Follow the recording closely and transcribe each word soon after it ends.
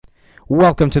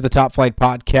Welcome to the Top Flight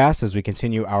Podcast as we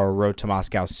continue our Road to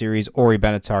Moscow series. Orri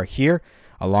Mahith here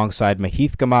alongside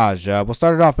Mahith Gamaj. We'll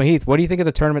start it off. Mahith, what do you think of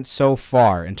the tournament so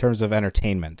far in terms of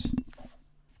entertainment?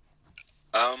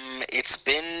 It's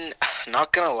been,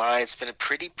 not gonna lie, it's been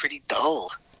pretty dull.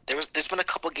 There's been a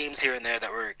couple games here and there that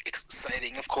were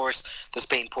exciting. Of course, the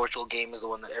Spain-Portugal game is the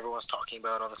one that everyone's talking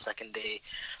about on the second day.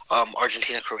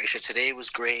 Argentina-Croatia today was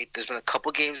great. There's been a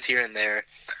couple games here and there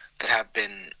that have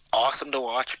been awesome to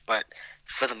watch, but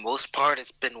for the most part,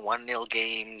 it's been 1-0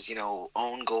 games,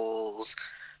 own goals,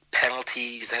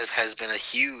 penalties has been a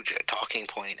huge talking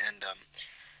point, and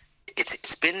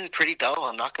it's been pretty dull,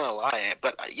 I'm not going to lie.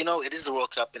 But, it is the World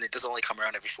Cup, and it does only come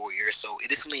around every 4 years, so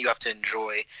it is something you have to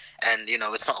enjoy. And,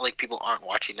 it's not like people aren't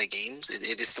watching the games.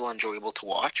 It is still enjoyable to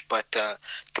watch, but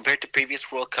compared to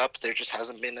previous World Cups, there just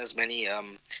hasn't been as many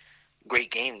great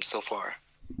games so far.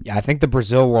 Yeah, I think the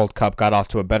Brazil World Cup got off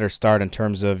to a better start in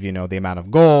terms of, the amount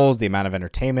of goals, the amount of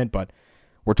entertainment, but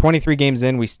we're 23 games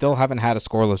in. We still haven't had a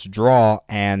scoreless draw,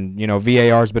 and,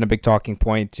 VAR has been a big talking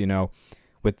point,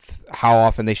 with how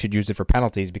often they should use it for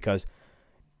penalties, because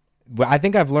I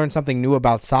think I've learned something new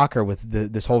about soccer with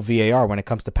this whole VAR when it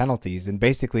comes to penalties, and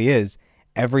basically is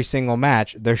every single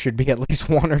match there should be at least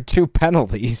 1 or 2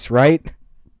 penalties, right?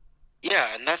 Yeah,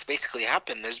 and that's basically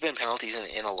happened. There's been penalties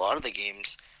in a lot of the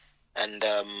games, and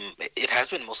it has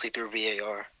been mostly through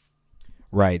VAR.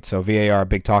 Right, so VAR, a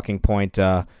big talking point.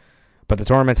 But the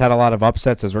tournament's had a lot of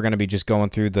upsets, as we're going to be just going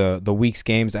through the week's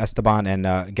games. Esteban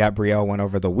and Gabriel went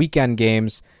over the weekend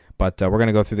games, but we're going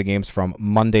to go through the games from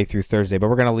Monday through Thursday. But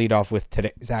we're going to lead off with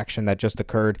today's action that just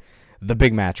occurred, the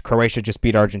big match. Croatia just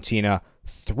beat Argentina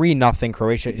 3-0.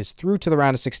 Croatia is through to the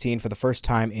round of 16 for the first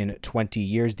time in 20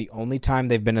 years. The only time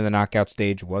they've been in the knockout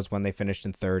stage was when they finished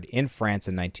in third in France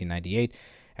in 1998.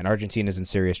 And Argentina's in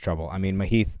serious trouble. I mean,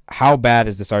 Mahith, how bad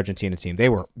is this Argentina team? They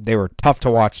were tough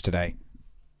to watch today.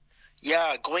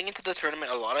 Yeah, going into the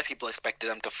tournament, a lot of people expected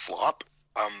them to flop,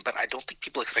 but I don't think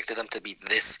people expected them to be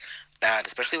this bad,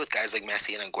 especially with guys like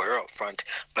Messi and Aguero up front.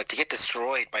 But to get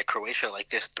destroyed by Croatia like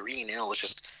this 3-0 was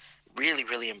just really,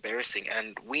 really embarrassing.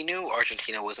 And we knew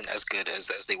Argentina wasn't as good as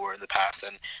they were in the past,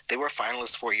 and they were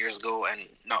finalists 4 years ago, and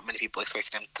not many people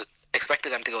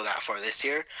expected them to go that far this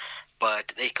year.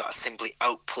 But they got simply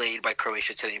outplayed by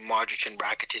Croatia today. Modric and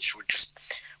Rakitic were just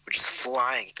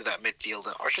flying through that midfield.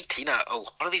 And Argentina, a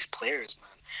lot of these players, man,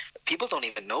 people don't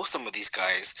even know some of these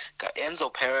guys. Got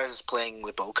Enzo Perez is playing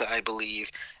with Boca, I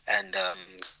believe, and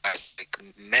guys like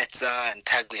Mezza and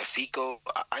Tagliafico.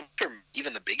 I'm sure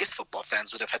even the biggest football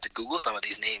fans would have had to Google some of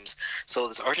these names. So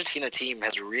this Argentina team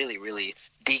has really, really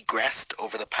degressed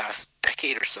over the past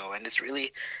decade or so, and it's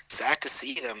really sad to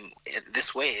see them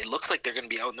this way. It looks like they're going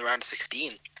to be out in the round of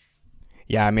 16.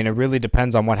 Yeah, I mean, it really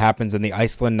depends on what happens in the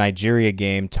Iceland-Nigeria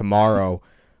game tomorrow,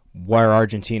 where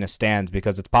Argentina stands,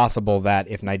 because it's possible that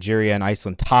if Nigeria and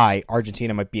Iceland tie,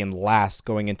 Argentina might be in last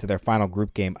going into their final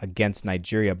group game against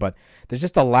Nigeria. But there's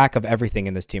just a lack of everything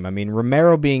in this team. I mean,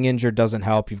 Romero being injured doesn't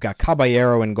help. You've got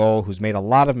Caballero in goal, who's made a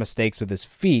lot of mistakes with his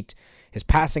feet. His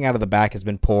passing out of the back has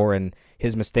been poor, and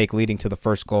his mistake leading to the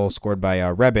first goal scored by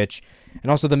Rebic.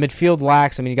 And also the midfield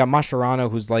lacks. I mean, you got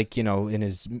Mascherano, who's in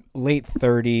his late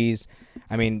 30s.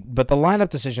 I mean, but the lineup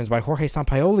decisions by Jorge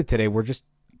Sampaoli today were just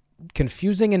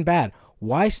confusing and bad.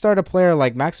 Why start a player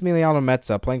like Maximiliano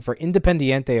Mezza playing for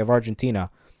Independiente of Argentina?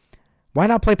 Why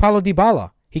not play Paulo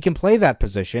Dybala? He can play that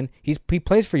position. He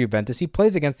plays for Juventus. He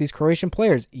plays against these Croatian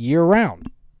players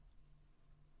year-round.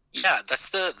 Yeah, that's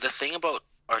the thing about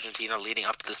Argentina leading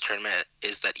up to this tournament,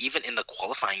 is that even in the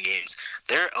qualifying games,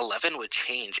 their 11 would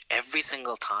change every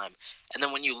single time. And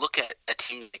then when you look at a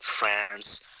team like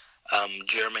France,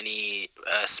 Germany,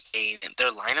 Spain,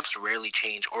 their lineups rarely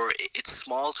change, or it's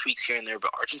small tweaks here and there.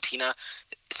 But Argentina,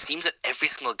 it seems that every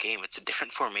single game it's a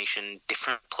different formation,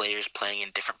 different players playing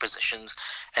in different positions,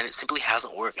 and it simply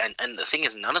hasn't worked. And the thing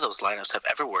is, none of those lineups have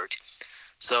ever worked.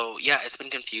 So, yeah, it's been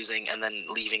confusing, and then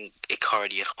leaving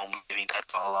Icardi at home, leaving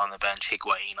Dybala on the bench,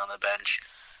 Higuain on the bench.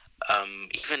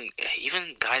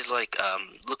 Even guys like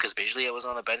Lucas Biglia was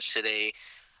on the bench today.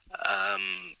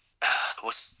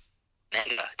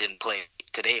 Nega didn't play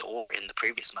today or in the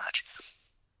previous match.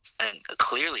 And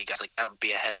clearly, guys like that would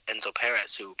be ahead of Enzo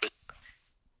Perez, who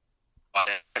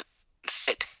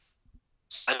fit.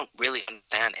 So I don't really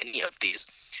understand any of these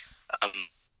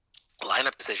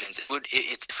lineup decisions.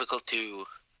 It's difficult to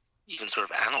even sort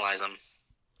of analyze them.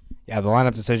 Yeah, the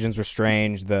lineup decisions were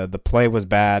strange. The play was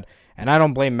bad, and I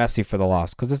don't blame Messi for the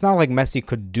loss, because it's not like Messi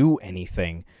could do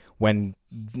anything when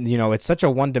it's such a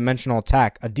one-dimensional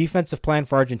attack. A defensive plan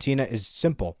for Argentina is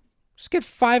simple: just get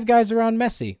 5 guys around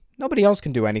Messi. Nobody else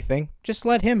can do anything. Just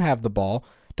let him have the ball.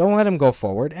 Don't let him go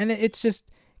forward, and it's just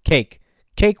cake.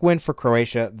 cake win for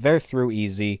Croatia. They're through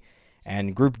easy.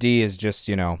 And Group D is just,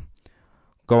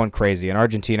 going crazy. And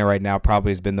Argentina right now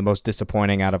probably has been the most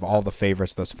disappointing out of all the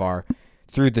favorites thus far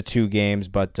through the 2 games.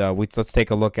 But let's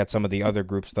take a look at some of the other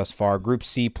groups thus far. Group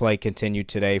C play continued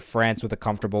today. France with a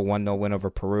comfortable 1-0 win over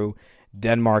Peru.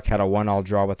 Denmark had a 1-1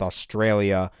 draw with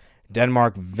Australia.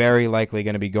 Denmark very likely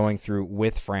going to be going through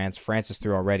with France. France is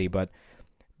through already, but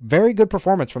very good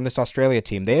performance from this Australia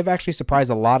team. They have actually surprised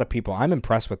a lot of people. I'm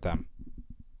impressed with them.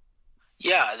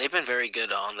 Yeah, they've been very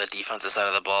good on the defensive side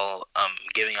of the ball,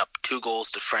 giving up 2 goals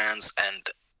to France, and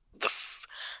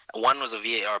one was a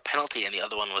VAR penalty, and the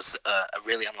other one was a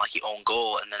really unlucky own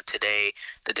goal. And then today,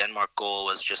 the Denmark goal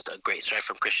was just a great strike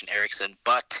from Christian Eriksen,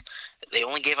 but they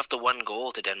only gave up the 1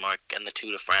 goal to Denmark and the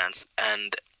 2 to France.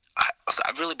 And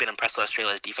I've really been impressed with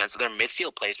Australia's defense. Their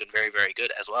midfield play has been very, very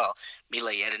good as well.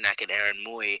 Mila Jedinak and Aaron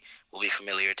Mooy will be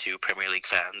familiar to Premier League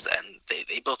fans, and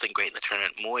they both been great in the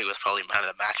tournament. Mooy was probably man of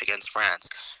the match against France,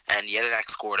 and Jedinak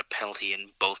scored a penalty in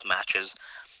both matches.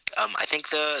 I think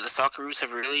the Socceroos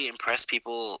have really impressed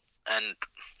people, and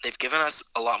they've given us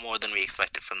a lot more than we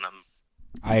expected from them.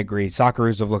 I agree.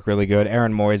 Socceroos have looked really good.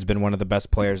 Aaron Mooy has been one of the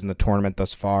best players in the tournament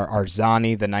thus far.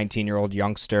 Arzani, the 19-year-old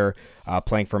youngster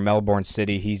playing for Melbourne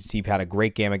City, he had a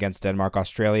great game against Denmark.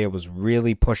 Australia was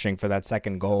really pushing for that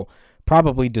second goal.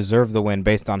 Probably deserved the win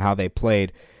based on how they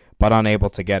played, but unable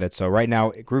to get it. So right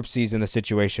now, Group C is in the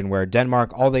situation where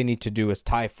Denmark, all they need to do is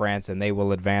tie France, and they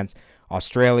will advance.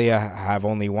 Australia have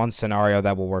only one scenario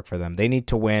that will work for them. They need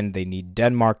to win. They need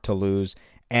Denmark to lose,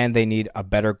 and they need a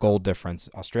better goal difference.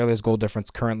 Australia's goal difference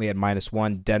currently at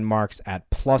 -1. Denmark's at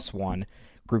 +1.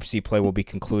 Group C play will be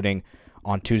concluding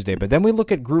on Tuesday. But then we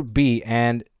look at Group B,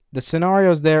 and the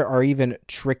scenarios there are even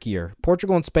trickier.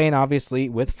 Portugal and Spain, obviously,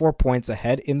 with 4 points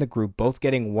ahead in the group, both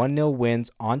getting 1-0 wins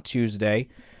on Tuesday.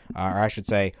 Or I should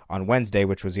say on Wednesday,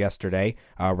 which was yesterday.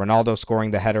 Ronaldo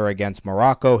scoring the header against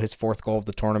Morocco, his 4th goal of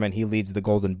the tournament. He leads the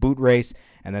Golden Boot race.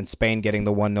 And then Spain getting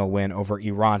the 1-0 win over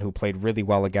Iran, who played really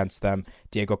well against them.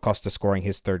 Diego Costa scoring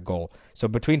his 3rd goal. So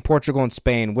between Portugal and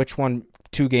Spain, which one,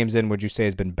 2 games in, would you say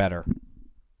has been better?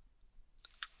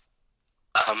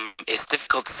 It's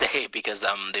difficult to say because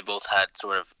they both had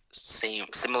sort of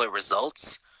similar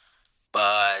results,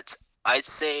 but I'd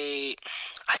say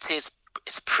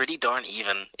it's pretty darn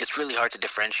even. It's really hard to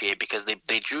differentiate because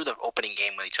they drew the opening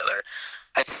game with each other.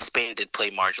 I'd say Spain did play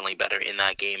marginally better in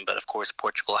that game, but of course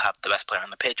Portugal have the best player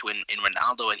on the pitch in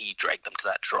Ronaldo, and he dragged them to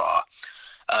that draw.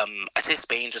 I'd say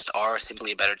Spain just are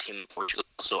simply a better team than Portugal,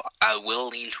 so I will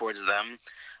lean towards them.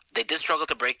 They did struggle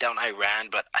to break down Iran,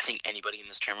 but I think anybody in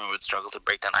this tournament would struggle to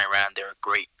break down Iran. They're a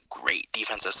great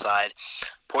defensive side.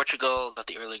 Portugal got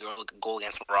the early goal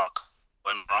against Morocco,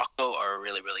 and Morocco are a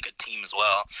really, really good team as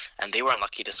well, and they were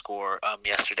unlucky to score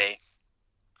yesterday.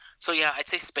 So yeah, I'd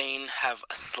say Spain have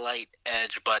a slight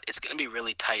edge, but it's going to be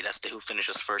really tight as to who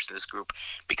finishes first in this group,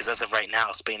 because as of right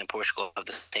now, Spain and Portugal have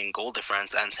the same goal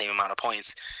difference and same amount of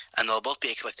points, and they'll both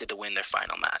be expected to win their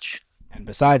final match. And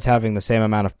besides having the same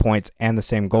amount of points and the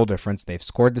same goal difference, they've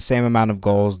scored the same amount of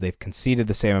goals, they've conceded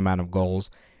the same amount of goals,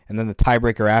 and then the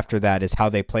tiebreaker after that is how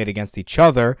they played against each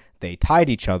other. They tied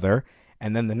each other,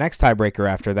 and then the next tiebreaker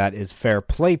after that is fair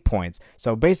play points.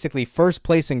 So basically, first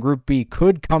place in Group B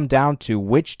could come down to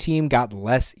which team got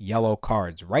less yellow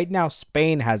cards. Right now,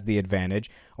 Spain has the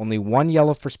advantage. Only 1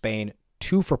 yellow for Spain,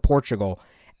 2 for Portugal.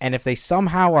 And if they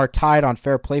somehow are tied on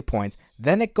fair play points,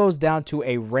 then it goes down to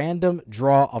a random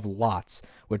draw of lots,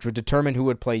 which would determine who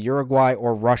would play Uruguay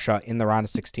or Russia in the round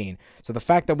of 16. So the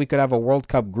fact that we could have a World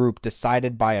Cup group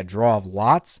decided by a draw of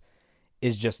lots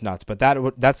is just nuts. But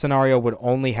that scenario would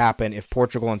only happen if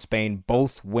Portugal and Spain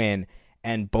both win,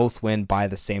 and both win by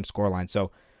the same scoreline.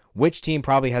 So which team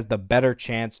probably has the better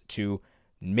chance to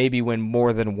maybe win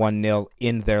more than 1-0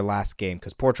 in their last game?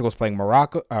 Because Portugal's playing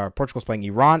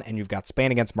Iran, and you've got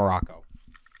Spain against Morocco.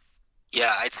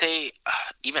 Yeah, I'd say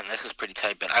even this is pretty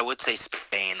tight, but I would say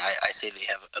Spain. I say they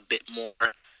have a bit more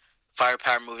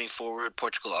firepower moving forward.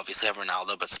 Portugal obviously have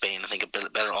Ronaldo, but Spain I think a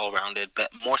bit better all-rounded, but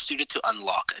more suited to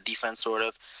unlock a defense sort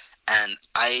of. And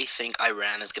I think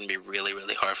Iran is going to be really,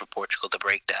 really hard for Portugal to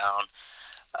break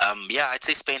down. Yeah, I'd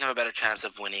say Spain have a better chance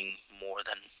of winning more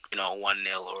than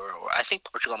 1-0, or I think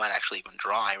Portugal might actually even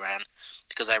draw Iran,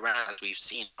 because Iran, as we've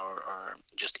seen, are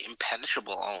just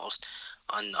impenetrable almost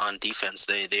on defense.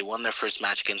 They won their first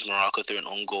match against Morocco through an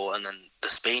own goal, and then the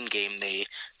Spain game they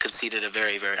conceded a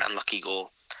very, very unlucky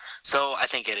goal. So I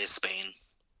think it is Spain.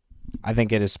 I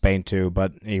think it is Spain too,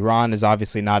 but Iran is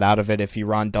obviously not out of it. If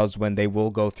Iran does win, they will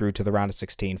go through to the round of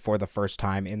 16 for the first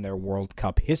time in their World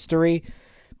Cup history.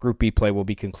 Group B play will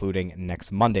be concluding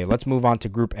next Monday. Let's move on to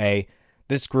Group A.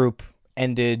 This group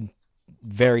ended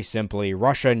very simply,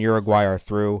 Russia and Uruguay are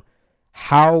through.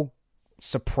 How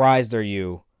surprised are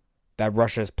you that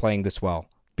Russia is playing this well?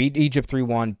 Beat Egypt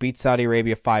 3-1, beat Saudi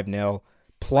Arabia 5-0,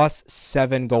 plus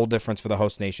 7 goal difference for the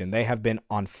host nation. They have been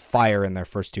on fire in their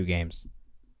first 2 games.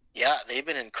 Yeah, they've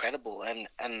been incredible,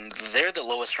 and they're the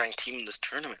lowest ranked team in this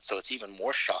tournament, so it's even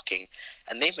more shocking.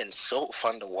 And they've been so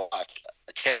fun to watch.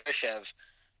 Cheryshev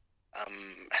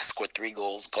has scored 3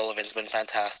 goals. Golovin's been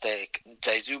fantastic.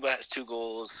 Jaizuba has 2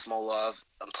 goals. Smolov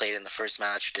played in the first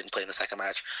match, didn't play in the second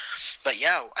match. But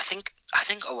yeah, I think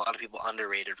a lot of people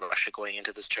underrated Russia going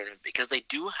into this tournament because they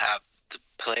do have the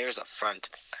players up front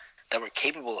that were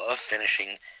capable of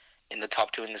finishing in the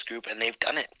top 2 in this group, and they've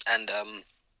done it. And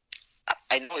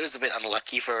I know it was a bit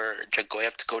unlucky for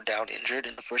Dzagoev to go down injured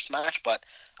in the first match, but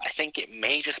I think it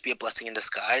may just be a blessing in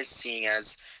disguise, seeing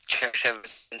as Cheryshev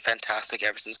has been fantastic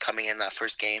ever since coming in that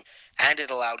first game, and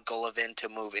it allowed Golovin to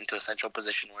move into a central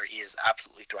position where he is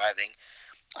absolutely thriving.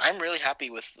 I'm really happy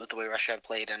with the way Russia have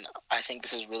played, and I think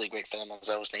this is really great for them as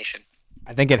a host nation.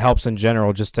 I think it helps in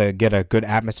general just to get a good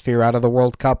atmosphere out of the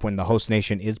World Cup when the host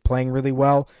nation is playing really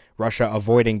well. Russia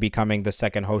avoiding becoming the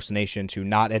second host nation to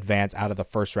not advance out of the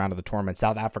first round of the tournament.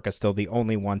 South Africa is still the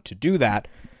only one to do that.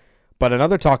 But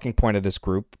another talking point of this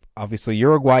group, obviously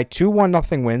Uruguay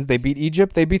 2-1 wins. They beat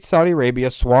Egypt. They beat Saudi Arabia.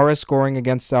 Suarez scoring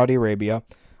against Saudi Arabia.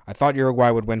 I thought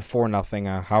Uruguay would win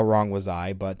 4-0. How wrong was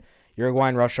I? But Uruguay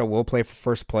and Russia will play for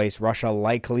first place. Russia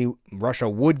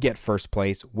would get first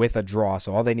place with a draw,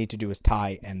 so all they need to do is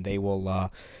tie, and they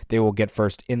will get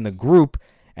first in the group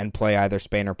and play either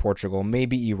Spain or Portugal,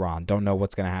 maybe Iran. Don't know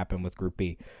what's going to happen with Group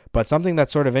B. But something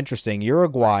that's sort of interesting,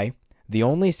 Uruguay, the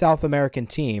only South American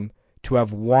team to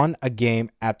have won a game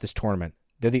at this tournament.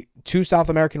 They're the 2 South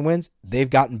American wins. They've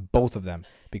gotten both of them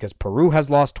because Peru has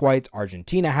lost twice.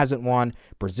 Argentina hasn't won.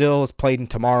 Brazil is played in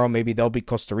tomorrow. Maybe they'll beat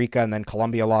Costa Rica, and then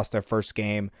Colombia lost their first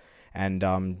game. And,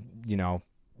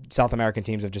 South American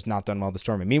teams have just not done well this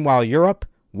tournament. Meanwhile, Europe,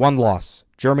 1 loss.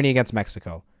 Germany against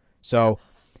Mexico. So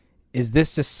is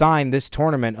this a sign, this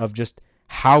tournament, of just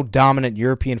how dominant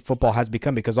European football has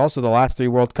become? Because also the last 3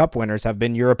 World Cup winners have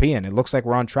been European. It looks like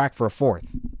we're on track for a 4th.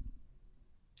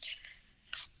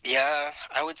 Yeah,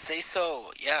 I would say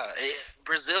so. Yeah,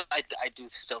 Brazil, I do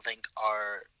still think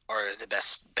are the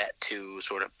best bet to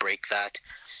sort of break that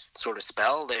sort of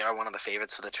spell. They are one of the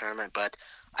favorites for the tournament, but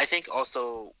I think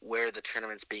also where the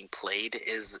tournament's being played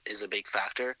is a big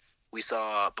factor. We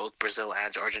saw both Brazil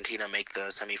and Argentina make the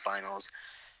semifinals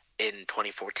in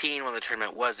 2014 when the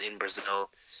tournament was in Brazil.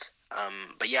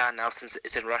 But yeah, now since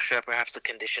it's in Russia, perhaps the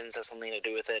conditions have something to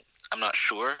do with it. I'm not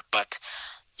sure, but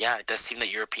yeah, it does seem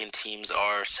that European teams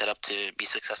are set up to be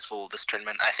successful this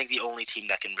tournament. I think the only team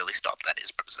that can really stop that is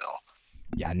Brazil.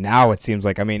 Yeah, now it seems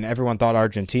like, everyone thought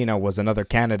Argentina was another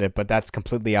candidate, but that's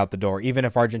completely out the door. Even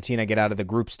if Argentina get out of the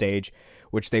group stage,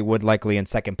 which they would likely in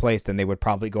second place, then they would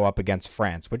probably go up against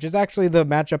France, which is actually the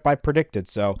matchup I predicted.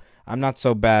 So I'm not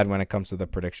so bad when it comes to the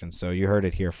predictions. So you heard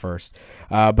it here first.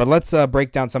 But let's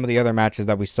break down some of the other matches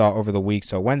that we saw over the week.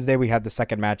 So Wednesday, we had the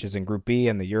second matches in Group B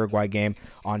and the Uruguay game.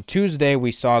 On Tuesday,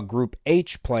 we saw Group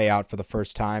H play out for the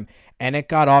first time, and it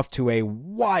got off to a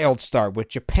wild start with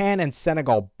Japan and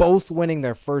Senegal both winning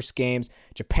their first games.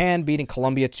 Japan beating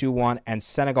Colombia 2-1 and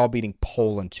Senegal beating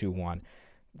Poland 2-1.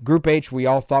 Group H, we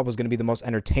all thought was going to be the most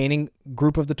entertaining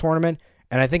group of the tournament,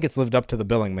 and I think it's lived up to the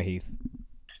billing, Mahith.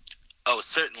 Oh,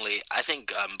 certainly. I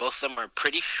think both of them are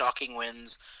pretty shocking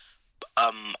wins.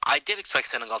 I did expect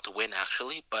Senegal to win,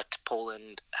 actually, but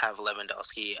Poland have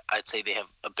Lewandowski. I'd say they have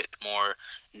a bit more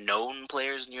known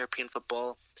players in European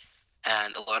football,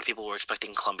 and a lot of people were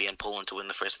expecting Colombia and Poland to win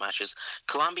the first matches.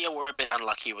 Colombia were a bit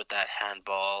unlucky with that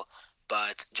handball,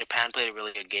 but Japan played a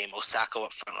really good game. Osaka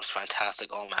up front was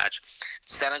fantastic all match.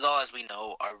 Senegal, as we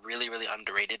know, are really, really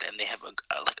underrated, and they have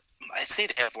I'd say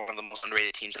they have one of the most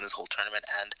underrated teams in this whole tournament,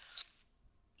 and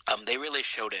they really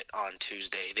showed it on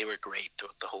Tuesday. They were great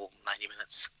throughout the whole 90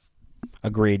 minutes.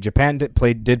 Agreed. Japan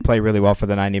did play really well for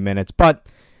the 90 minutes, but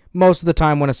most of the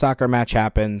time when a soccer match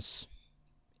happens,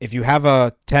 if you have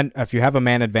a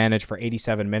man advantage for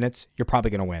 87 minutes, you're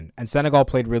probably going to win. And Senegal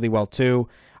played really well too.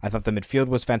 I thought the midfield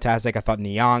was fantastic. I thought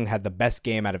Niang had the best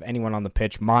game out of anyone on the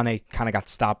pitch. Mane kind of got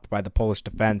stopped by the Polish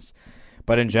defense.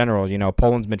 But in general,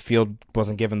 Poland's midfield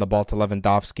wasn't giving the ball to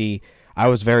Lewandowski. I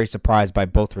was very surprised by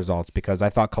both results because I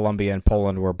thought Colombia and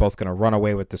Poland were both going to run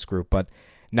away with this group. But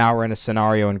now we're in a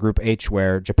scenario in Group H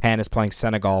where Japan is playing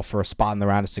Senegal for a spot in the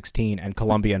round of 16, and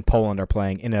Colombia and Poland are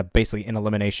playing basically an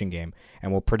elimination game.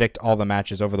 And we'll predict all the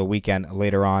matches over the weekend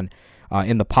later on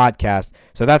in the podcast.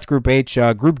 So that's Group H.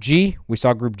 Group G, we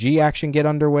saw Group G action get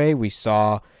underway. We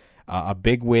saw a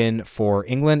big win for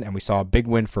England, and we saw a big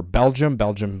win for Belgium.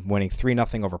 Belgium winning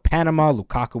 3-0 over Panama,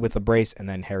 Lukaku with a brace, and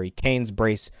then Harry Kane's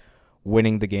brace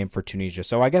winning the game for Tunisia.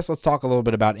 So I guess let's talk a little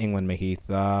bit about England,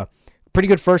 Mahith. Pretty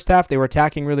good first half. They were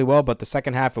attacking really well, but the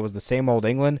second half, it was the same old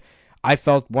England. I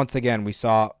felt, once again, we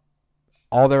saw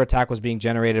all their attack was being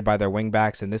generated by their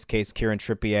wingbacks, in this case, Kieran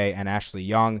Trippier and Ashley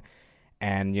Young.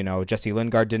 And, Jesse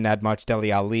Lingard didn't add much.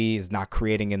 Dele Alli is not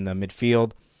creating in the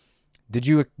midfield. Did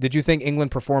you think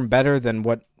England performed better than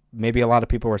what maybe a lot of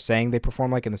people were saying they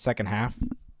performed like in the second half?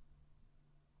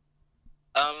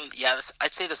 Yeah,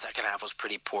 I'd say the second half was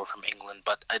pretty poor from England,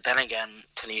 but then again,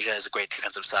 Tunisia is a great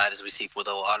defensive side, as we see with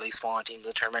a lot of these smaller teams in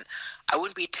the tournament. I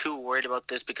wouldn't be too worried about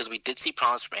this because we did see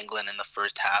promise from England in the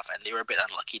first half, and they were a bit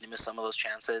unlucky to miss some of those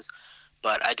chances.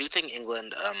 But I do think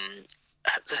England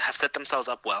have set themselves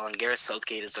up well, and Gareth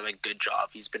Southgate has done a good job.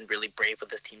 He's been really brave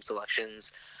with his team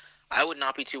selections. I would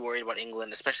not be too worried about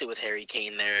England, especially with Harry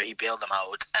Kane there. He bailed them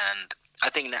out, and I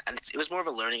think that it was more of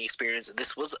a learning experience.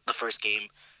 This was the first game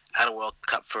at a World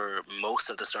Cup for most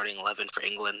of the starting 11 for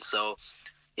England. So,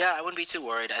 yeah, I wouldn't be too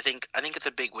worried. I think it's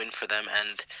a big win for them,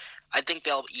 and I think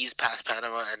they'll ease past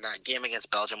Panama, and that game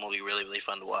against Belgium will be really, really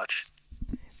fun to watch.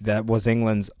 That was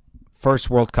England's first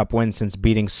World Cup win since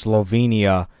beating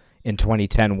Slovenia in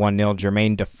 2010 1-0.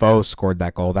 Jermaine Defoe scored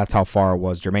that goal. That's how far it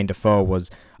was. Jermaine Defoe was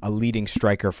a leading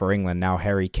striker for England. Now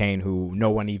Harry Kane, who no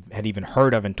one had even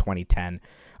heard of in 2010,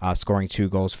 scoring 2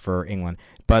 goals for England.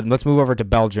 But let's move over to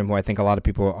Belgium, who I think a lot of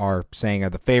people are saying are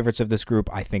the favorites of this group.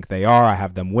 I think they are. I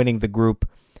have them winning the group.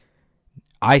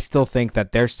 I still think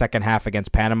that their second half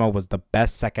against Panama was the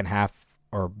best second half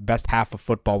or best half of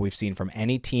football we've seen from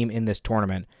any team in this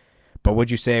tournament. But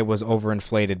would you say it was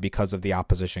overinflated because of the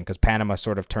opposition? Because Panama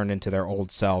sort of turned into their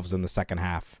old selves in the second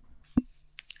half.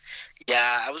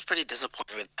 Yeah, I was pretty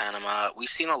disappointed with Panama. We've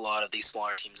seen a lot of these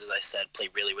smaller teams, as I said, play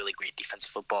really, really great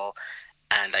defensive football.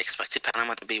 And I expected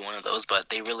Panama to be one of those, but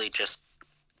they really just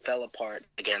fell apart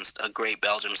against a great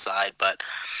Belgium side. But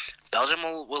Belgium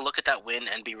will look at that win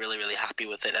and be really, really happy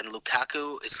with it. And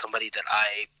Lukaku is somebody that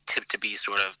I tip to be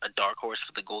sort of a dark horse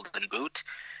for the Golden Boot.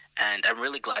 And I'm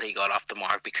really glad he got off the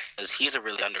mark because he's a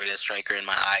really underrated striker in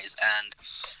my eyes. And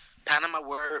Panama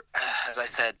were, as I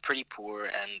said, pretty poor,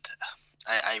 and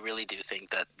I really do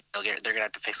think that they're going to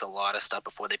have to fix a lot of stuff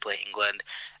before they play England,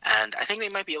 and I think they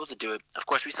might be able to do it. Of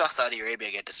course, we saw Saudi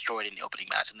Arabia get destroyed in the opening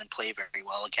match and then play very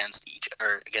well against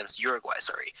Uruguay.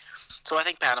 So I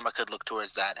think Panama could look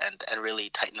towards that and really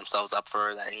tighten themselves up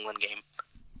for that England game.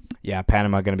 Yeah,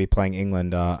 Panama going to be playing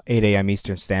England 8 a.m.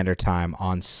 Eastern Standard Time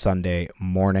on Sunday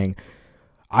morning.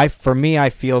 I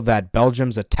feel that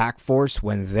Belgium's attack force,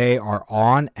 when they are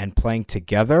on and playing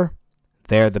together,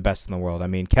 they're the best in the world. I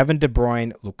mean, Kevin De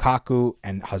Bruyne, Lukaku,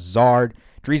 and Hazard.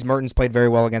 Dries Mertens played very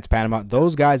well against Panama.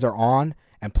 Those guys are on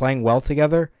and playing well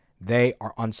together. They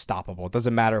are unstoppable. It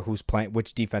doesn't matter who's playing,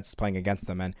 which defense is playing against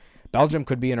them. And Belgium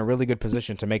could be in a really good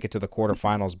position to make it to the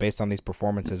quarterfinals based on these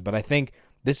performances. But I think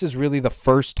this is really the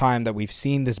first time that we've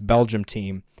seen this Belgium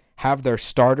team have their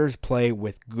starters play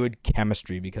with good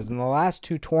chemistry, because in the last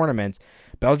 2 tournaments,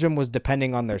 Belgium was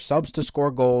depending on their subs to score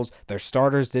goals. Their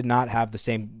starters did not have the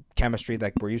same chemistry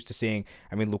that we're used to seeing.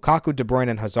 I mean, Lukaku, De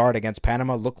Bruyne, and Hazard against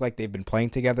Panama look like they've been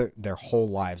playing together their whole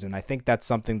lives, and I think that's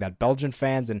something that Belgian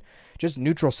fans and just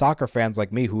neutral soccer fans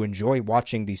like me who enjoy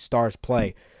watching these stars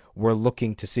play were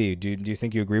looking to see. Do you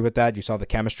think you agree with that? You saw the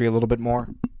chemistry a little bit more?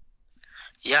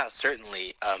 Yeah,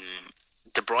 certainly.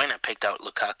 De Bruyne picked out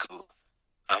Lukaku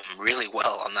really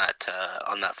well on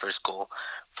that first goal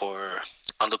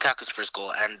on Lukaku's first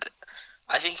goal, and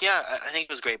I think it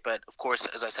was great. But of course,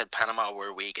 as I said, Panama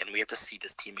were weak, and we have to see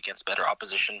this team against better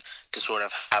opposition to sort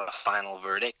of have a final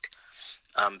verdict.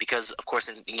 Because of course,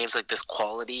 in games like this,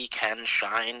 quality can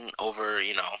shine over.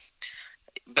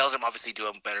 Belgium obviously do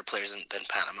have better players than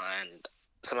Panama, and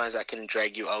sometimes that can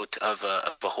drag you out of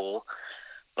a hole.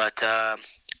 But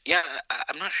yeah,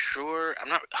 I'm not sure. I'm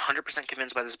not 100%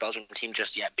 convinced by this Belgium team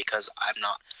just yet, because I'm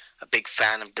not a big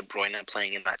fan of De Bruyne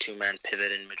playing in that 2-man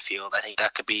pivot in midfield. I think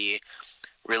that could be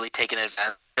really taken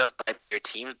advantage of by your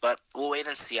teams, but we'll wait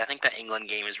and see. I think that England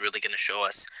game is really going to show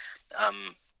us,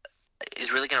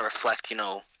 is really going to reflect,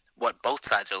 what both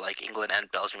sides are like, England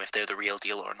and Belgium, if they're the real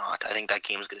deal or not. I think that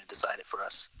game is going to decide it for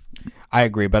us. I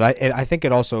agree, but I think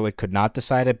it could not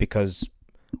decide it, because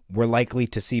we're likely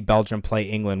to see Belgium play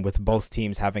England with both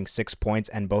teams having 6 points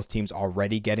and both teams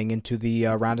already getting into the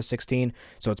round of 16.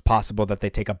 So it's possible that they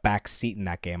take a back seat in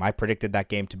that game. I predicted that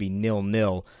game to be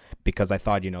 0-0 because I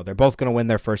thought, they're both going to win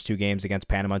their first 2 games against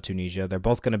Panama and Tunisia. They're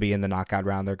both going to be in the knockout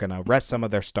round. They're going to rest some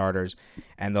of their starters,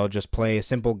 and they'll just play a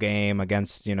simple game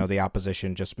against, the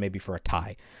opposition, just maybe for a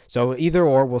tie. So either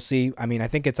or, we'll see. I mean, I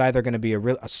think it's either going to be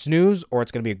a snooze or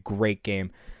it's going to be a great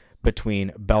game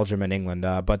between Belgium and England.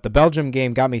 But the Belgium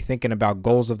game got me thinking about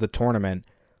goals of the tournament.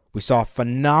 We saw a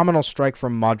phenomenal strike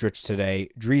from Modric today.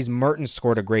 Dries Mertens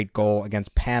scored a great goal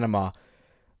against Panama.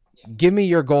 Give me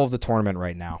your goal of the tournament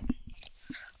right now.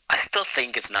 I still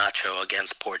think it's Nacho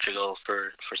against Portugal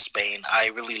for Spain. I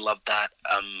really love that.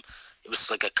 It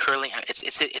was like a curling.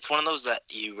 It's one of those that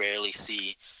you rarely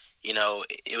see.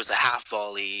 It was a half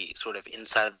volley, sort of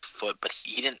inside of the foot, but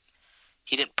he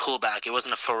didn't pull back. It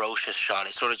wasn't a ferocious shot.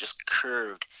 It sort of just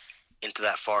curved into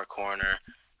that far corner,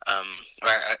 or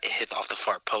it hit off the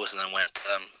far post and then went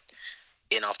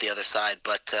in off the other side.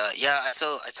 But yeah, I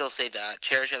still say that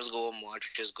Cherchev's goal,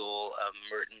 Modric's goal,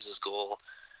 Mertens' goal.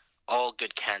 All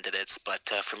good candidates, but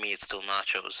for me, it's still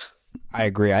Nacho's. I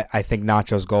agree. I think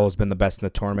Nacho's goal has been the best in the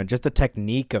tournament. Just the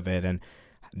technique of it and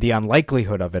the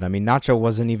unlikelihood of it. I mean, Nacho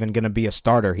wasn't even going to be a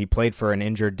starter. He played for an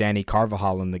injured Dani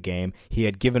Carvajal in the game. He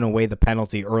had given away the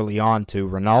penalty early on to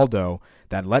Ronaldo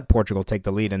that let Portugal take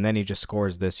the lead, and then he just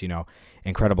scores this,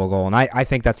 incredible goal. And I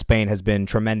think that Spain has been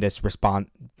tremendous responding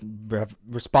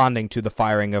to the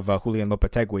firing of Julian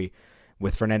Lopetegui.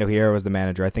 With Fernando Hierro as the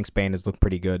manager, I think Spain has looked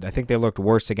pretty good. I think they looked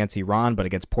worse against Iran, but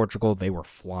against Portugal, they were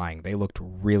flying. They looked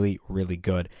really, really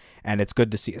good. And it's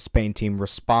good to see a Spain team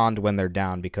respond when they're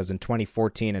down, because in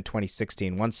 2014 and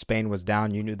 2016, once Spain was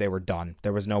down, you knew they were done.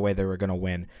 There was no way they were going to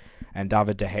win. And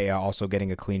David De Gea also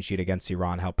getting a clean sheet against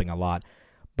Iran, helping a lot.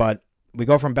 But we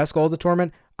go from best goal of the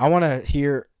tournament. I want to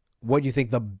hear what you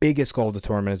think the biggest goal of the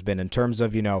tournament has been in terms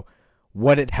of,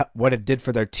 what it did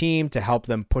for their team to help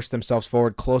them push themselves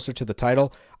forward closer to the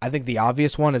title. I think the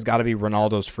obvious one has got to be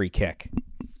Ronaldo's free kick.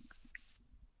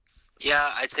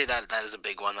 Yeah, I'd say that is a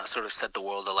big one that sort of set the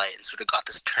world alight and sort of got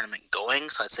this tournament going.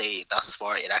 So I'd say thus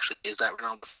far it actually is that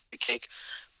Ronaldo free kick.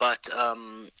 But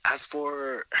as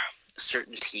for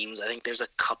certain teams, I think there's a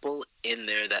couple in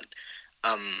there that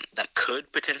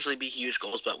could potentially be huge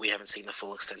goals, but we haven't seen the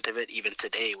full extent of it. Even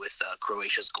today with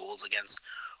Croatia's goals against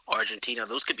Argentina,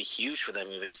 those could be huge for them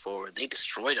moving forward. They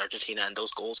destroyed Argentina, and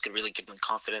those goals could really give them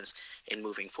confidence in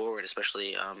moving forward,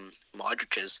 especially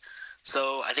Modric's.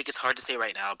 So I think it's hard to say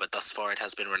right now, but thus far it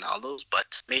has been Ronaldo's.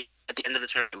 But maybe at the end of the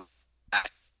tournament,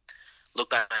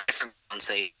 look back and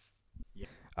say,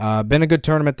 been a good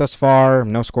tournament thus far.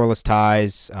 No scoreless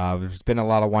ties. There's been a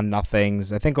lot of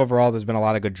 1-0s. I think overall there's been a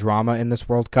lot of good drama in this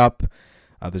World Cup.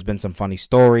 There's been some funny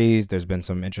stories. There's been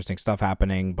some interesting stuff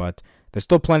happening, but there's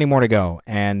still plenty more to go.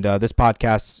 And this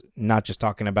podcast's not just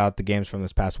talking about the games from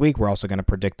this past week. We're also going to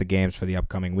predict the games for the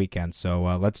upcoming weekend. So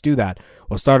let's do that.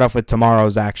 We'll start off with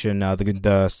tomorrow's action.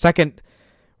 The second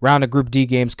round of Group D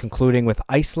games concluding with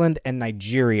Iceland and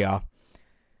Nigeria.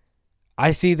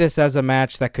 I see this as a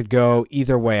match that could go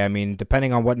either way. I mean,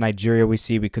 depending on what Nigeria we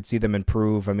see, we could see them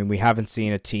improve. I mean, we haven't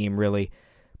seen a team really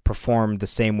perform the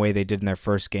same way they did in their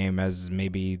first game as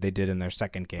maybe they did in their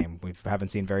second game. We haven't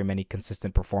seen very many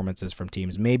consistent performances from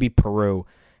teams. Maybe Peru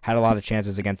had a lot of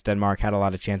chances against Denmark, had a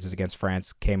lot of chances against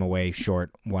France, came away short,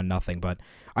 1-0. But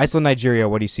Iceland, Nigeria,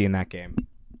 what do you see in that game?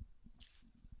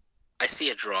 I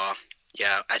see a draw.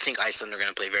 Yeah, I think Iceland are going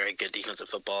to play very good defensive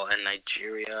football, and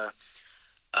Nigeria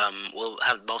will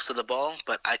have most of the ball,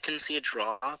 but I can see a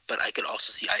draw, but I could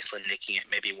also see Iceland nicking it,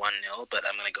 maybe 1-0, but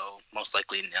I'm going to go most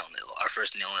likely 0-0, our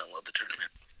first 0-0 of the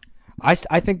tournament.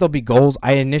 I think there'll be goals.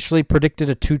 I initially predicted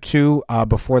a 2-2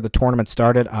 before the tournament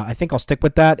started. I think I'll stick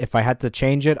with that. If I had to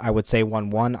change it, I would say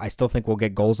 1-1. I still think we'll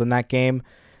get goals in that game.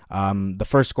 The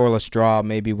first scoreless draw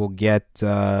maybe we'll get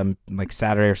like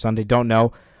Saturday or Sunday. Don't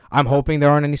know. I'm hoping there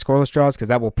aren't any scoreless draws because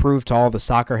that will prove to all the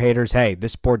soccer haters, hey,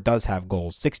 this sport does have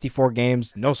goals. 64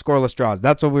 games, no scoreless draws.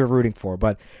 That's what we're rooting for.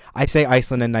 But I say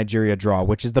Iceland and Nigeria draw,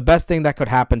 which is the best thing that could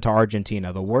happen to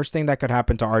Argentina. The worst thing that could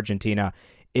happen to Argentina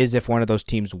is if one of those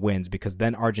teams wins, because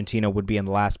then Argentina would be in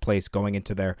last place going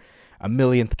into their a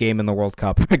millionth game in the World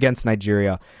Cup against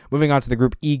Nigeria. Moving on to the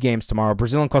Group E games tomorrow.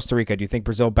 Brazil and Costa Rica. Do you think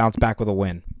Brazil bounce back with a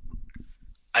win?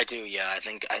 I do, yeah. I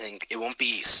think it won't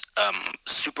be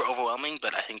super overwhelming,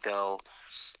 but I think they'll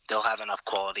have enough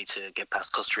quality to get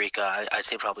past Costa Rica. I'd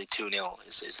say probably 2-0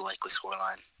 is the likely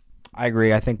scoreline. I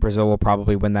agree. I think Brazil will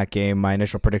probably win that game. My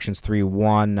initial prediction's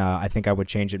 3-1. I think I would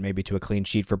change it maybe to a clean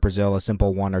sheet for Brazil, a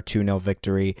simple 1 or 2-0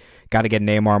 victory. Got to get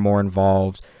Neymar more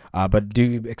involved. But do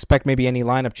you expect maybe any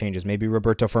lineup changes? Maybe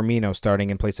Roberto Firmino starting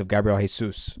in place of Gabriel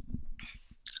Jesus?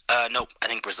 Nope. I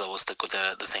think Brazil will stick with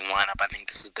the same lineup. I think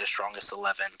this is their strongest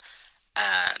 11,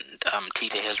 and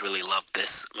Tite has really loved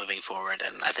this moving forward,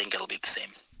 and I think it'll be the same.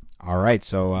 All right,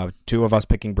 so two of us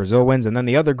picking Brazil wins, and then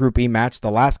the other Group E match,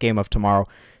 the last game of tomorrow,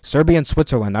 Serbia and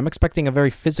Switzerland. I'm expecting a very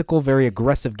physical, very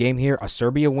aggressive game here. A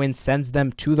Serbia win sends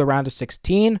them to the round of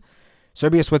 16.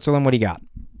 Serbia, Switzerland, what do you got?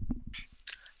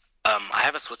 I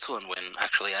have a Switzerland win,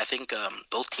 actually. I think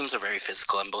both teams are very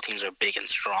physical and both teams are big and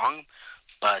strong,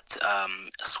 but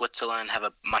Switzerland have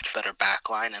a much better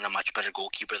backline and a much better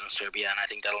goalkeeper than Serbia, and I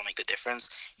think that'll make the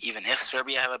difference. Even if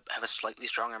Serbia have a slightly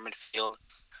stronger midfield,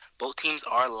 both teams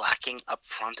are lacking up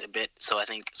front a bit, so I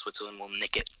think Switzerland will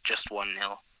nick it just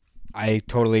 1-0. I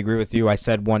totally agree with you. I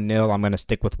said 1-0. I'm going to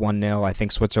stick with 1-0. I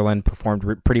think Switzerland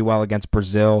performed pretty well against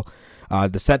Brazil.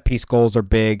 The set-piece goals are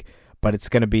big, but it's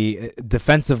going to be,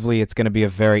 defensively, it's going to be a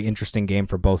very interesting game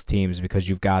for both teams because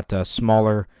you've got a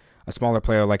smaller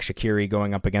player like Shaqiri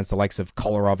going up against the likes of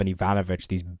Kolarov and Ivanovic,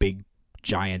 these big,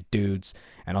 giant dudes,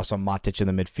 and also Matic in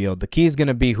the midfield. The key is going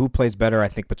to be who plays better, I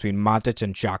think, between Matic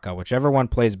and Xhaka. Whichever one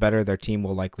plays better, their team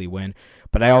will likely win.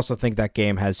 But I also think that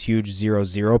game has huge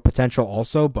 0-0 potential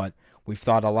also, but we've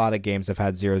thought a lot of games have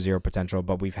had 0-0 potential,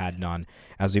 but we've had none.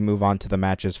 As we move on to the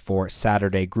matches for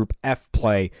Saturday, Group F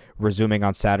play resuming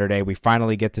on Saturday. We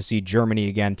finally get to see Germany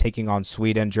again taking on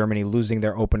Sweden. Germany losing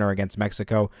their opener against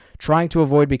Mexico, trying to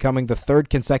avoid becoming the third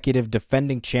consecutive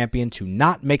defending champion to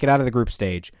not make it out of the group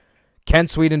stage. Can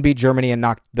Sweden beat Germany and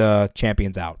knock the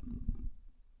champions out?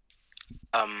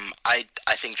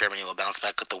 I think Germany will bounce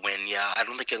back with the win. Yeah, I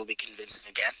don't think it'll be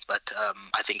convincing again, but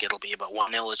I think it'll be about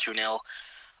 1-0 or 2-0.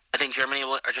 I think Germany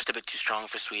are just a bit too strong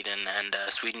for Sweden, and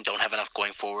Sweden don't have enough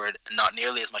going forward, not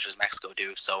nearly as much as Mexico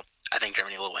do, so I think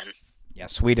Germany will win. Yeah,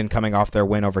 Sweden coming off their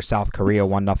win over South Korea,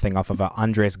 1-0 off of a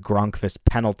Andres Gronqvist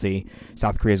penalty.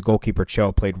 South Korea's goalkeeper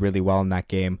Cho played really well in that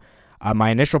game. My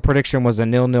initial prediction was a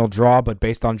 0-0 draw, but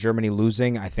based on Germany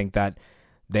losing, I think that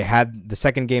they had the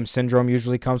second game syndrome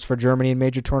usually comes for Germany in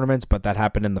major tournaments, but that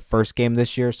happened in the first game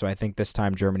this year, so I think this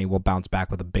time Germany will bounce back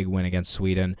with a big win against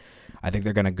Sweden. I think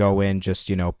they're going to go in just,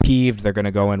 peeved. They're going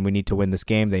to go in, we need to win this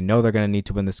game. They know they're going to need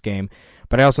to win this game,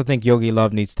 but I also think Jogi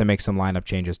Löw needs to make some lineup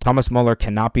changes. Thomas Muller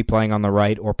cannot be playing on the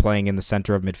right or playing in the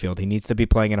center of midfield. He needs to be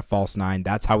playing in a false nine.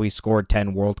 That's how he scored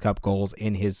 10 World Cup goals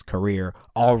in his career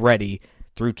already,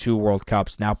 through 2 World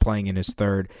Cups, now playing in his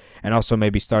third, and also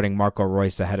maybe starting Marco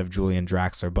Reus ahead of Julian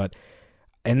Draxler. But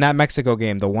in that Mexico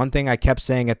game, the one thing I kept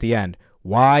saying at the end,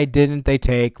 why didn't they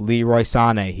take Leroy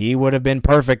Sané? He would have been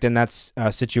perfect in that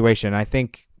situation. I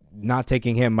think not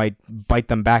taking him might bite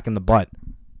them back in the butt.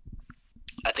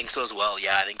 I think so as well.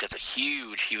 Yeah, I think that's a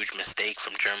huge, huge mistake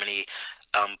from Germany.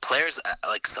 Players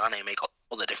like Sané make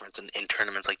all the difference in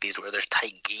tournaments like these where there's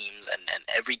tight games and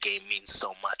every game means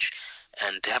so much.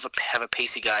 And to have a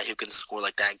pacey guy who can score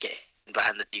like that, get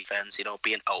behind the defense,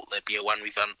 be an outlet, be a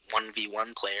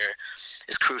 1v1 player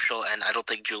is crucial. And I don't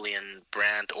think Julian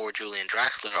Brandt or Julian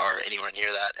Draxler are anywhere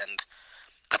near that. And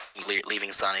I think leaving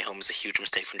Sané home is a huge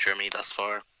mistake from Germany thus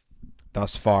far.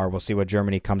 We'll see what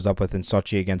Germany comes up with in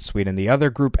Sochi against Sweden. The other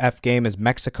Group F game is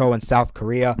Mexico and South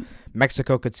Korea.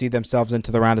 Mexico could see themselves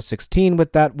into the round of 16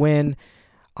 with that win.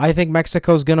 I think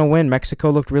Mexico's going to win. Mexico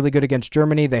looked really good against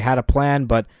Germany. They had a plan,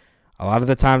 but a lot of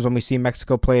the times when we see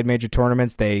Mexico play in major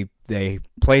tournaments, they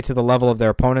play to the level of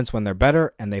their opponents when they're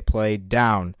better, and they play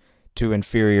down to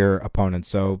inferior opponents.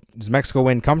 So does Mexico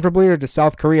win comfortably, or does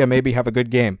South Korea maybe have a good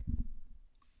game?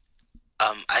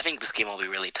 I think this game will be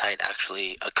really tight,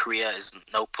 actually. Korea is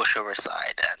no pushover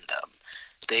side, and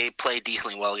they play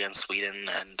decently well against Sweden,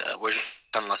 and we're just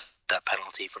unlucky that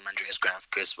penalty from Andreas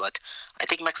Granqvist, but I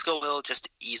think Mexico will just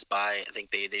ease by. I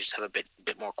think they just have a bit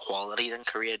more quality than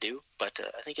Korea do, but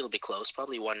I think it'll be close.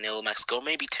 Probably 1-0 Mexico,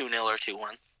 maybe 2-0 or 2-1.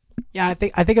 Yeah, I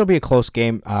think it'll be a close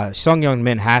game. Sung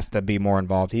Young-min has to be more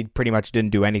involved. He pretty much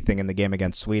didn't do anything in the game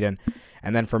against Sweden.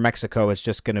 And then for Mexico, it's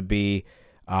just going to be,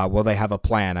 will they have a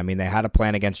plan? I mean, they had a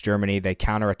plan against Germany. They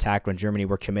counterattacked when Germany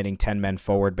were committing 10 men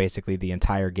forward basically the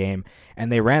entire game. And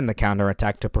they ran the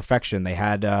counterattack to perfection. They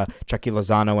had Chucky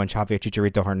Lozano and Xavier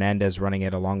Chicharito Hernandez running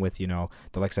it along with, the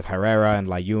likes of Herrera and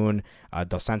Layun.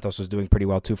 Dos Santos was doing pretty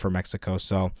well too for Mexico.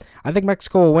 So I think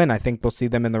Mexico will win. I think we'll see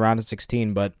them in the round of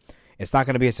 16, but it's not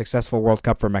going to be a successful World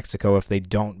Cup for Mexico if they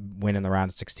don't win in the round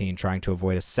of 16, trying to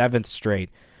avoid a 7th straight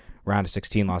round of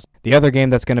 16 loss. The other game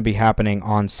that's going to be happening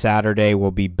on Saturday will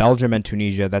be Belgium and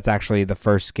Tunisia. That's actually the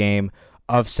first game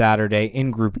of Saturday in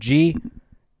Group G.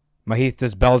 Mahith,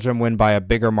 does Belgium win by a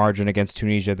bigger margin against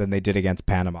Tunisia than they did against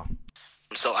Panama?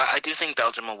 So I do think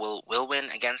Belgium will win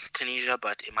against Tunisia,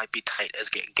 but it might be tight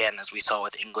as we saw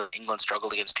with England. England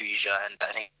struggled against Tunisia, and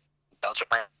I think Belgium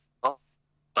might.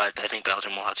 But I think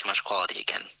Belgium will have too much quality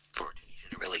again for Tunisia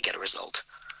to really get a result.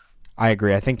 I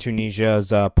agree. I think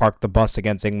Tunisia's parked the bus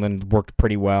against England worked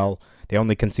pretty well. They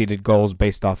only conceded goals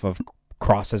based off of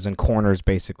crosses and corners,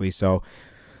 basically. So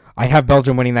I have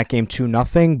Belgium winning that game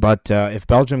 2-0, but if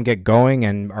Belgium get going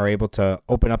and are able to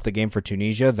open up the game for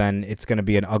Tunisia, then it's going to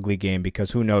be an ugly game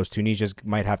because who knows, Tunisia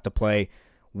might have to play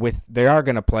they are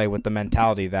going to play with the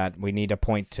mentality that we need a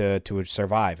point to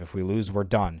survive. If we lose, we're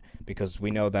done because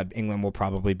we know that England will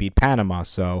probably beat Panama.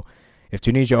 So if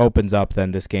Tunisia opens up,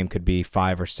 then this game could be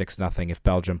 5 or 6-0 if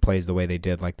Belgium plays the way they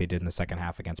did, like they did in the second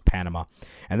half against Panama.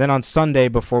 And then on Sunday,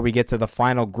 before we get to the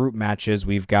final group matches,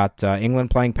 we've got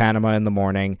England playing Panama in the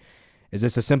morning. Is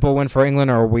this a simple win for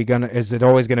England, or is it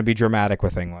always going to be dramatic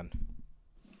with England?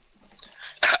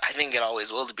 I think it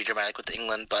always will be dramatic with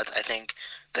England, but I think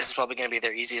this is probably going to be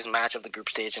their easiest match of the group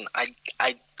stage. And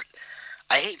I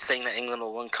hate saying that England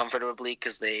will win comfortably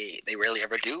because they rarely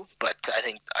ever do, but I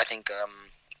think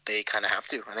they kind of have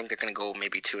to. I think they're going to go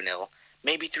maybe 2-0,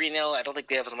 maybe 3-0. I don't think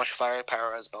they have as much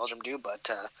firepower as Belgium do, but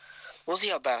we'll see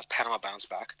how Panama bounce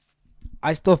back.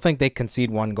 I still think they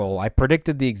concede one goal. I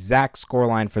predicted the exact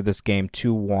scoreline for this game,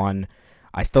 2-1.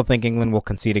 I still think England will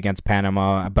concede against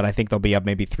Panama, but I think they'll be up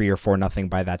maybe 3 or 4-0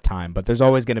 by that time. But there's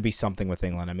always going to be something with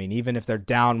England. I mean, even if they're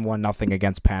down 1-0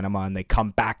 against Panama and they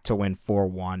come back to win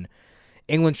 4-1,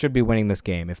 England should be winning this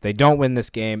game. If they don't win this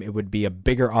game, it would be a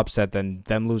bigger upset than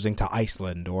them losing to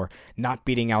Iceland or not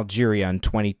beating Algeria in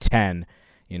 2010.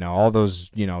 All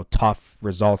those, tough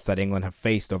results that England have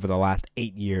faced over the last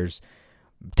 8 years.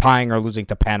 Tying or losing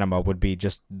to Panama would be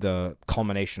just the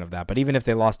culmination of that. But even if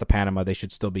they lost to Panama, they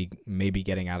should still be maybe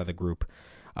getting out of the group.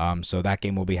 So that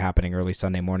game will be happening early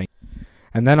Sunday morning.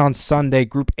 And then on Sunday,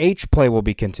 Group H play will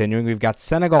be continuing. We've got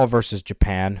Senegal versus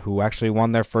Japan, who actually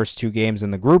won their first 2 games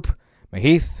in the group.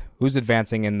 Mahith, who's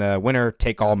advancing in the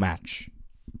winner-take-all match?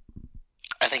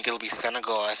 I think it'll be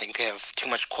Senegal. I think they have too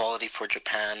much quality for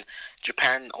Japan.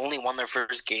 Japan only won their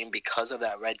first game because of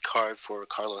that red card for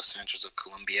Carlos Sanchez of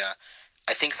Colombia.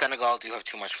 I think Senegal do have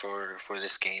too much for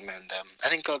this game, and I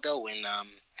think they'll win.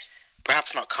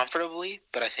 Perhaps not comfortably,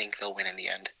 but I think they'll win in the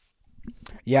end.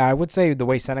 Yeah, I would say the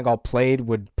way Senegal played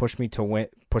would push me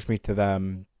to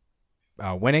them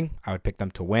winning. I would pick them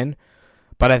to win,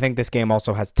 but I think this game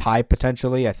also has tie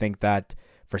potentially. I think that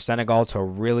for Senegal to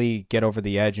really get over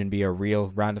the edge and be a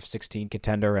real round of 16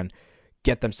 contender and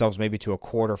get themselves maybe to a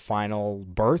quarterfinal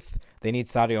berth, they need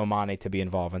Sadio Mane to be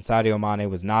involved. And Sadio Mane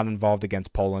was not involved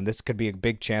against Poland. This could be a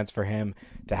big chance for him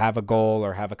to have a goal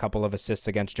or have a couple of assists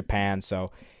against Japan.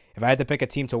 So if I had to pick a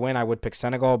team to win, I would pick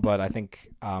Senegal. But I think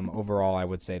overall I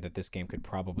would say that this game could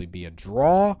probably be a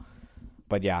draw.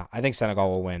 But yeah, I think Senegal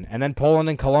will win. And then Poland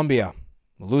and Colombia.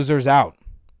 Losers out.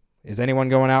 Is anyone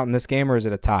going out in this game or is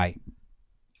it a tie?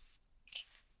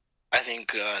 I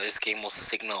think this game will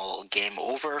signal game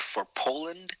over for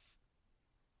Poland.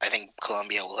 I think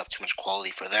Colombia will have too much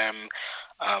quality for them.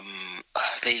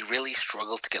 They really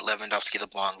struggled to get Lewandowski the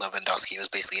ball. Lewandowski was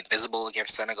basically invisible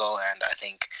against Senegal, and I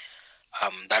think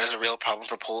that is a real problem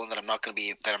for Poland that I'm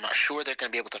not sure they're going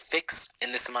to be able to fix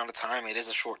in this amount of time. It is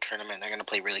a short tournament; they're going to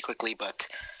play really quickly, but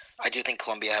I do think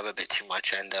Colombia have a bit too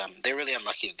much, and they're really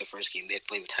unlucky that the first game they had to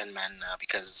play with 10 men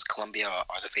because Colombia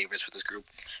are the favorites for this group.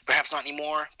 Perhaps not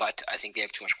anymore, but I think they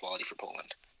have too much quality for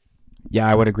Poland. Yeah,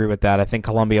 I would agree with that. I think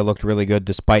Colombia looked really good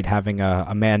despite having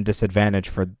a man disadvantage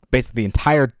for basically the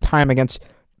entire time against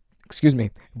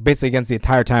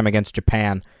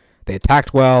Japan. They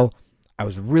attacked well. I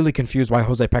was really confused why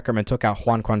Jose Pekerman took out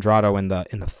Juan Cuadrado in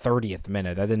the 30th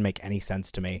minute. That didn't make any sense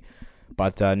to me.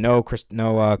 But no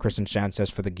Christian Sanchez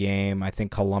for the game. I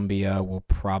think Colombia will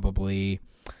probably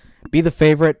be the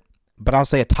favorite, but I'll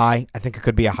say a tie. I think it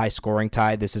could be a high-scoring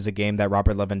tie. This is a game that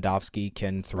Robert Lewandowski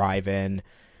can thrive in,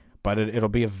 but it'll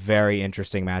be a very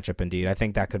interesting matchup indeed. I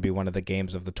think that could be one of the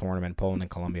games of the tournament, Poland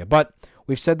and Colombia. But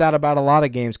we've said that about a lot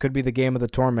of games. Could be the game of the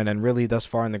tournament, and really thus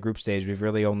far in the group stage, we've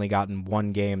really only gotten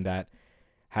one game that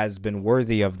has been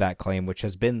worthy of that claim, which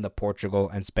has been the Portugal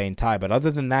and Spain tie. But other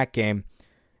than that game,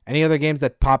 any other games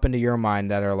that pop into your mind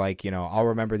that are like, I'll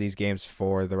remember these games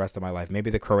for the rest of my life?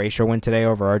 Maybe the Croatia win today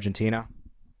over Argentina?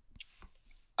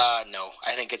 No,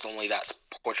 I think it's only that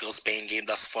Portugal-Spain game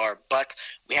thus far, but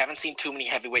we haven't seen too many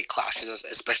heavyweight clashes,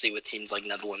 especially with teams like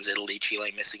Netherlands, Italy,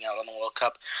 Chile missing out on the World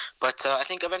Cup. But I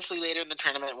think eventually later in the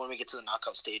tournament, when we get to the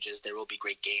knockout stages, there will be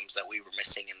great games that we were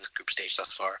missing in this group stage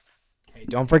thus far. Hey,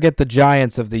 don't forget the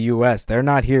Giants of the U.S. They're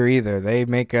not here either. They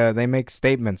make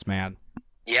statements, man.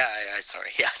 Yeah, sorry.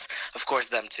 Yes, of course,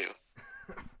 them too.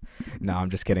 No,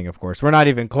 I'm just kidding, of course. We're not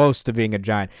even close to being a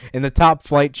giant. In the top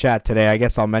flight chat today, I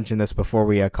guess I'll mention this before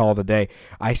we call the day,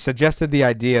 I suggested the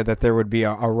idea that there would be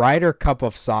a Ryder Cup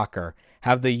of soccer,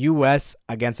 have the U.S.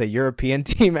 against a European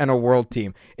team and a world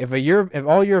team. If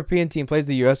all European team plays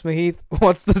the U.S., Mahith,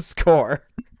 what's the score?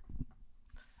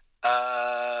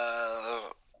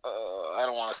 I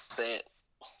don't want to say it.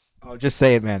 Oh, just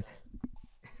say it, man.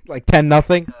 Like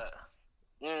 10-0?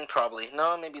 Probably.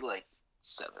 No, maybe like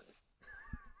 7.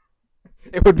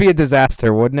 It would be a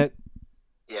disaster, wouldn't it?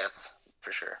 Yes,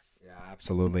 for sure. Yeah,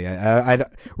 absolutely.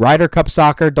 Ryder Cup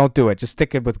soccer, don't do it. Just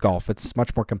stick it with golf. It's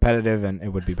much more competitive, and it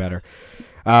would be better.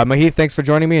 Mahith, thanks for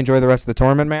joining me. Enjoy the rest of the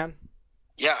tournament, man.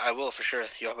 Yeah, I will, for sure.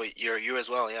 You as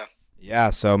well, yeah. Yeah,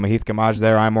 so Mahith Gamaj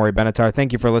there. I'm Orri Benatar.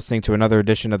 Thank you for listening to another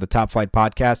edition of the Top Flight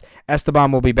Podcast.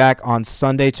 Esteban will be back on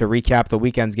Sunday to recap the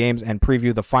weekend's games and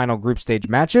preview the final group stage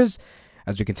matches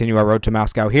as we continue our road to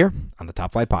Moscow here on the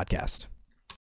Top Flight Podcast.